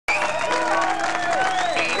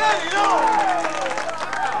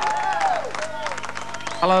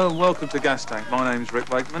Hello and welcome to Gas Tank. My name's Rick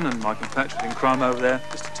Wakeman and my compatriot in crime over there,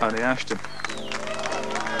 Mr. Tony Ashton.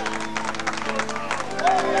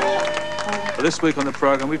 But this week on the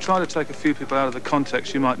programme, we've tried to take a few people out of the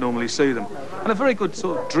context you might normally see them. And a very good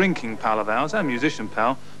sort of drinking pal of ours, our musician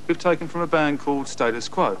pal, we've taken from a band called Status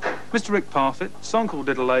Quo. Mr. Rick Parfitt, song called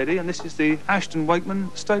Little Lady, and this is the Ashton Wakeman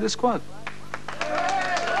Status Quo.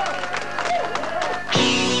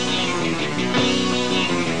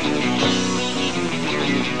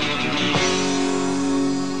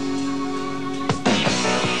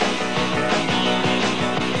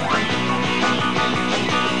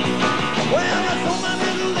 So my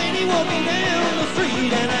little lady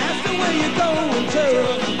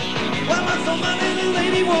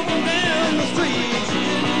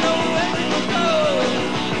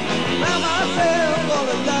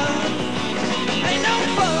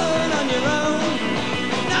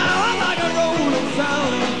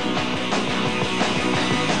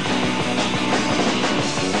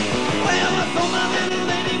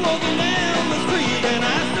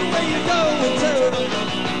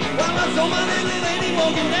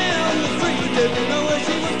walking down the street didn't know where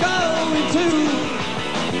she was going to.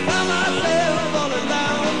 By myself all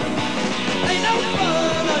alone, ain't no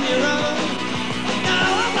fun on your own.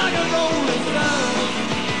 Now I'm like a rolling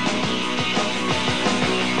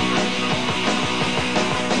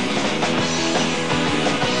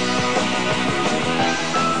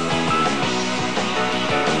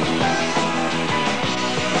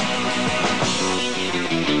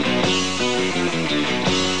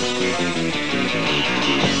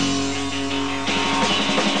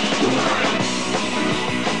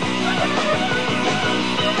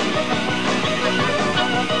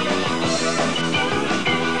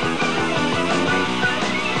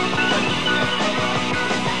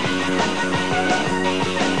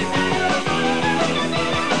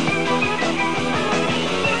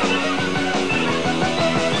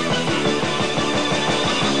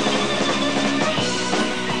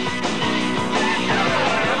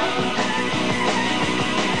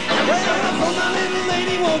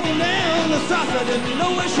I didn't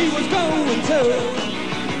know where she was going to.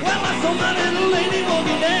 Well, I saw my little lady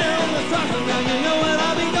walking down the street, and now you know what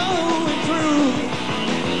I'll be going through.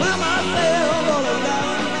 By myself all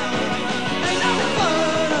alone, ain't no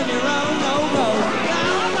fun on your own, no road.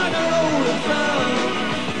 Now I'm like a rolling stone.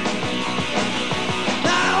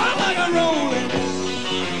 Now I'm like a rolling.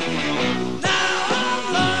 Now I'm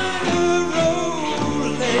like a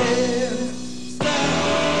rolling stone.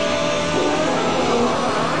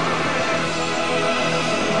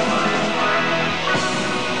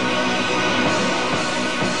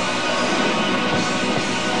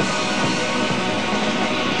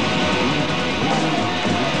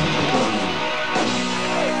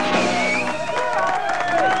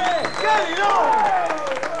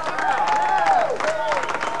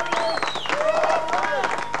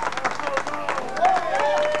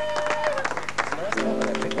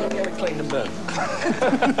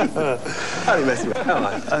 Only messing with you.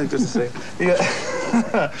 Oh, good to see you.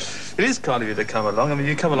 It is kind of you to come along. I mean,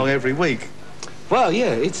 you come along every week. Well,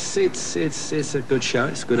 yeah, it's a good show.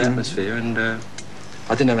 It's a good atmosphere, and I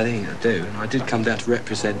didn't have anything to do, and I did come down to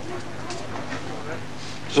represent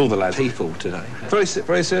all the lads. People today. Very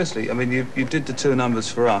seriously. I mean, you did the two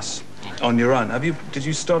numbers for us on your own. Did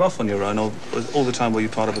you start off on your own, or all the time were you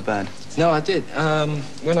part of a band? No, I did.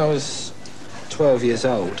 When I was 12 years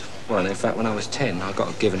old. Well, in fact, when I was 10, I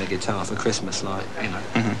got given a guitar for Christmas, like, you know,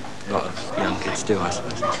 a lot of young kids do, I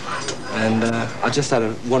suppose. And I just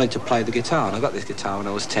wanted to play the guitar, and I got this guitar when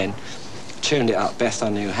I was 10, tuned it up best I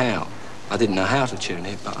knew how. I didn't know how to tune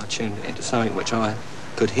it, but I tuned it into something which I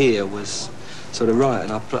could hear was sort of right.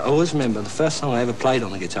 And I always remember the first song I ever played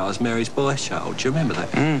on the guitar was Mary's Boy Child. Do you remember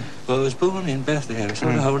that? Well, I was born in Bethlehem. It's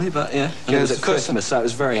not holy, but yeah. And it was at Christmas, so it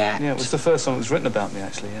was very apt. Yeah, it was the first song that was written about me,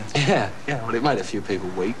 actually, yeah. Yeah, well, it made a few people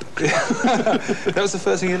weep. That was the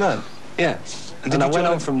first thing you learned? Yeah. And I went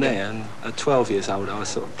on from there, and at 12 years old, I was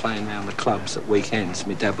sort of playing around the clubs at weekends.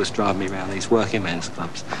 My dad was driving me around these working men's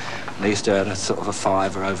clubs. And I used to earn a sort of a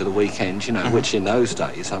fiver over the weekend, you know, which in those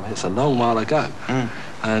days, I mean, it's a long while ago.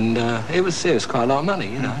 And it was quite a lot of money,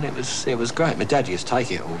 you know, and it was great. My dad used to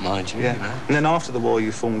take it all, mind you, yeah. You know. And then after the war,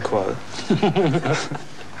 you formed Quo.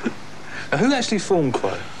 Who actually formed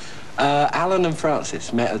Quo? Alan and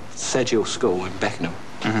Francis met at Sedghill School in Beckenham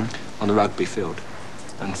on the rugby field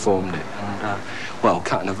and formed it. And, well,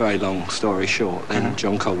 cutting a very long story short, then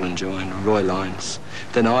John Colin joined, and Roy Lyons.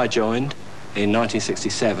 Then I joined in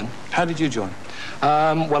 1967. How did you join?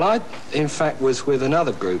 Well, I, in fact, was with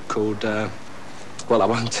another group called Well, I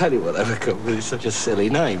won't tell you what they were called, but it's such a silly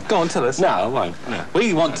name. Go on, tell us. No, I won't. No.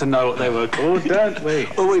 We want to know what they were called, don't we?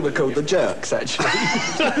 Well, we were called the Jerks, actually.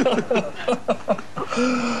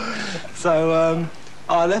 So,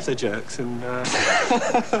 I left the Jerks and...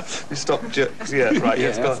 You stopped jerks, yeah, right,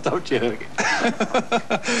 yes, yeah, go I on. stopped jerking.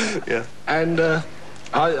 Yeah. And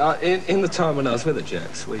in the time when I was with the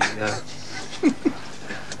Jerks, we...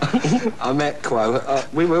 I met Quo.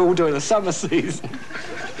 We were all doing a summer season.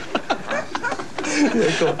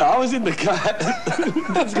 I was in the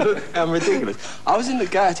That's going to sound ridiculous. I was in the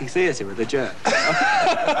Gaiety Theatre with the Jerks.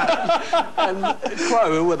 And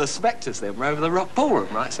Quo, who were the Spectres then, were over the Rock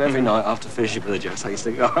Ballroom, right? So every night after finishing with the Jerks, I used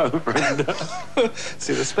to go over and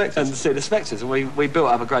see the Spectres. And we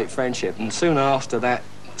built up a great friendship. And soon after that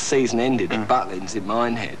season ended at Butlins in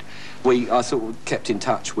Minehead, I sort of kept in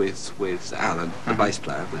touch with Alan, the bass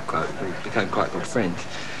player, with Quo. We became quite good friends.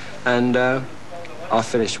 And I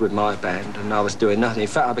finished with my band and I was doing nothing. In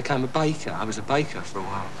fact, I became a baker. I was a baker for a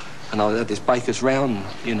while. And I had this baker's round,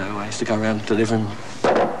 you know, I used to go around delivering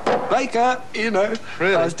baker, you know.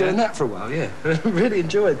 Really? I was doing that for a while, yeah. Really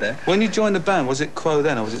enjoyed that. When you joined the band, was it Quo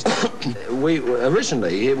then, or was it...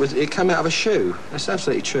 Originally, it came out of a shoe. It's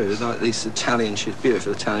absolutely true. Like these Italian shoes,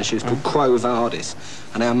 beautiful Italian shoes called Quo Vadis.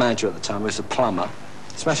 And our manager at the time was a plumber.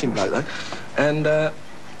 Smashing bloke, though. And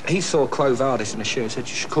he saw Quo Vadis in a shoe and said,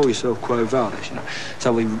 you should call yourself Quo Vadis, you know.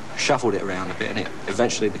 So we shuffled it around a bit and it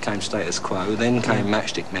eventually became Status Quo. Then came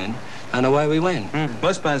Matchstick Men, and away we went.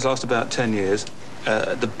 Most bands last about 10 years.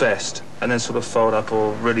 At the best, and then sort of fold up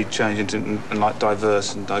or really change into and like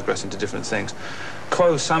diverse and digress into different things.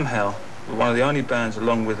 Quo somehow were one of the only bands,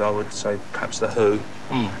 along with I would say perhaps the Who,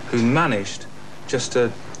 who managed just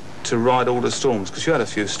to ride all the storms, because you had a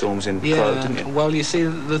few storms in Quo, didn't you? Well, you see,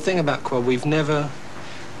 the thing about Quo, we've never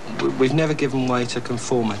given way to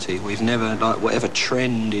conformity. We've never, like, whatever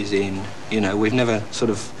trend is in, you know, we've never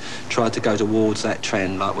sort of tried to go towards that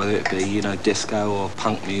trend, like whether it be, you know, disco or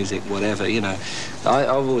punk music, whatever, you know. I've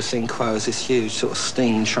always seen Quo as this huge sort of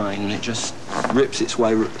steam train and it just rips its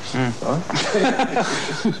way... Yeah,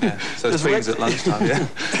 so it's beans at lunchtime, yeah?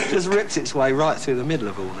 Just rips its way right through the middle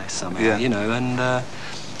of all this somehow, yeah. You know,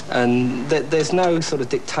 and there's no sort of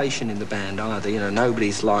dictation in the band either, you know.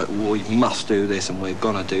 Nobody's like, well, we must do this and we're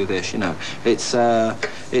gonna do this, you know. It's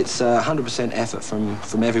 100% effort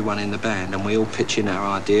from everyone in the band, and we all pitch in our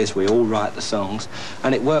ideas, we all write the songs,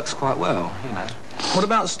 and it works quite well, you know. What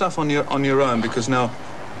about stuff on your own? Because now,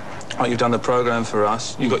 like, you've done the programme for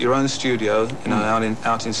us, you've got your own studio, you know,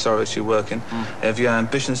 out in Surrey you're working. Have you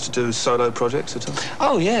ambitions to do solo projects at all?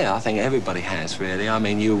 Oh, yeah, I think everybody has, really. I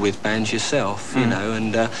mean, you were with bands yourself, you know,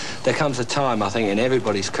 and there comes a time, I think, in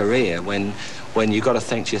everybody's career when you've got to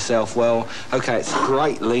think to yourself, well, OK, it's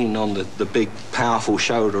great leaning on the big, powerful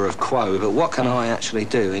shoulder of Quo, but what can I actually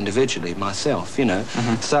do individually myself, you know?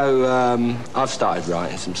 So I've started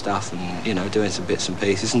writing some stuff and, you know, doing some bits and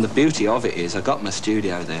pieces, and the beauty of it is I got my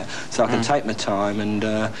studio there, so I can take my time and,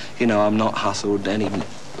 you know, I'm not hustled any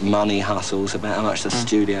money hustles about how much the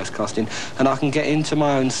studio's costing, and I can get into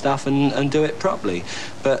my own stuff and do it properly.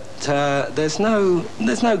 But there's no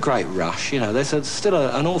great rush, you know. There's still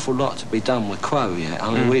an awful lot to be done with Quo yet.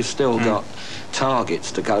 I mean, we've still got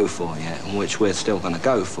targets to go for yet, and which we're still going to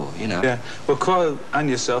go for, you know. Yeah. Well, Quo and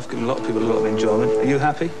yourself giving a lot of people a lot of enjoyment. Are you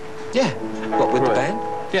happy? Yeah. What, with the band?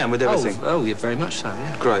 Yeah, and with everything. Oh, yeah, very much so,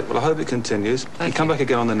 yeah. Great. Well, I hope it continues. Thank you come back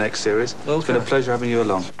again on the next series. Well, it's been a pleasure having you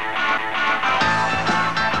along.